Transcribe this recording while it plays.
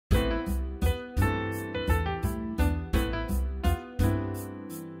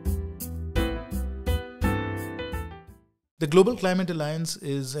The Global Climate Alliance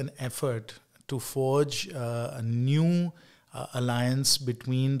is an effort to forge a new alliance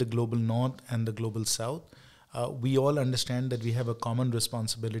between the Global North and the Global South. We all understand that we have a common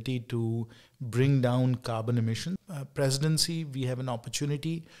responsibility to bring down carbon emissions. Presidency, we have an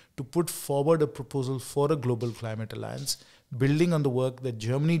opportunity to put forward a proposal for a Global Climate Alliance, building on the work that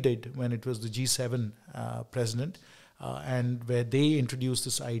Germany did when it was the G7 president, and where they introduced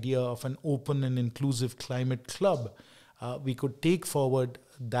this idea of an open and inclusive climate club. We could take forward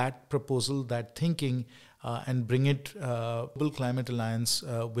that proposal, that thinking, and bring it. Global Climate Alliance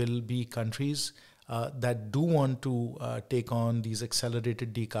will be countries that do want to take on these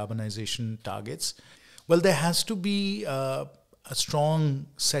accelerated decarbonization targets. Well, there has to be a strong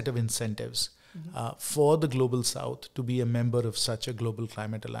set of incentives for the Global South to be a member of such a Global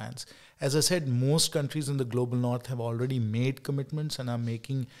Climate Alliance. As I said, most countries in the Global North have already made commitments and are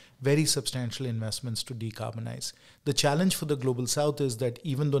making very substantial investments to decarbonize. The challenge for the Global South is that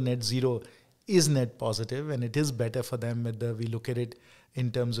even though net zero is net positive, and it is better for them whether we look at it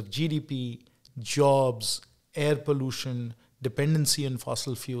in terms of GDP, jobs, air pollution, dependency on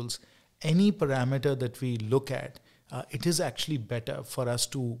fossil fuels, any parameter that we look at, it is actually better for us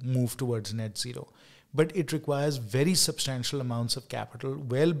to move towards net zero. But it requires very substantial amounts of capital,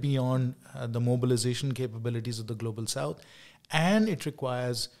 well beyond the mobilization capabilities of the Global South. And it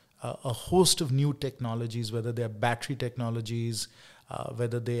requires a host of new technologies, whether they are battery technologies,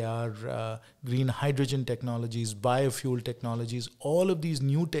 whether they are green hydrogen technologies, biofuel technologies. All of these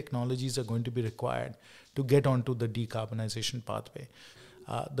new technologies are going to be required to get onto the decarbonization pathway.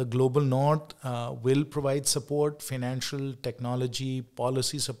 The Global North will provide support, financial, technology,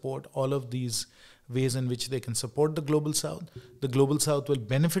 policy support, all of these ways in which they can support the Global South. The Global South will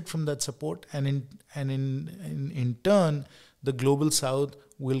benefit from that support, and in turn, the Global South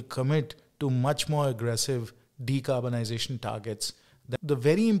will commit to much more aggressive decarbonization targets. The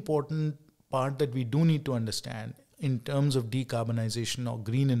very important part that we do need to understand in terms of decarbonization or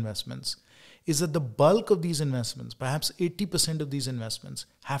green investments is that the bulk of these investments, perhaps 80% of these investments,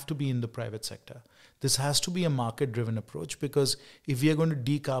 have to be in the private sector. This has to be a market-driven approach, because if we are going to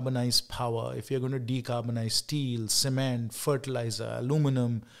decarbonize power, if we are going to decarbonize steel, cement, fertilizer,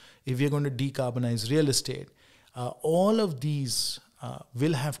 aluminum, if we are going to decarbonize real estate, all of these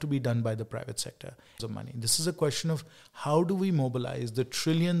will have to be done by the private sector. Of money. This is a question of how do we mobilize the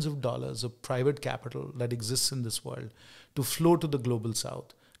trillions of dollars of private capital that exists in this world to flow to the Global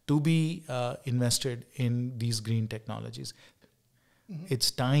South, to be invested in these green technologies.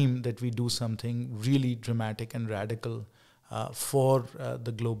 It's time that we do something really dramatic and radical for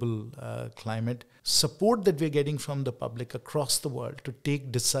the global climate. Support that we're getting from the public across the world to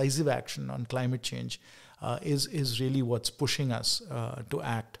take decisive action on climate change is really what's pushing us to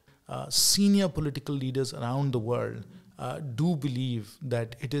act. Senior political leaders around the world do believe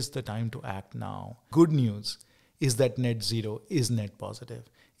that it is the time to act now. Good news is that net zero is net positive.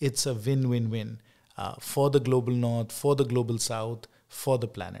 It's a win-win-win for the Global North, for the Global South, for the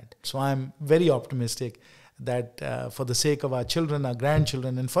planet. So I'm very optimistic that for the sake of our children, our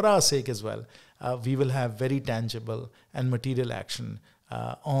grandchildren, and for our sake as well, we will have very tangible and material action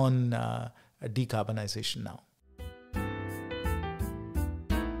on decarbonization now.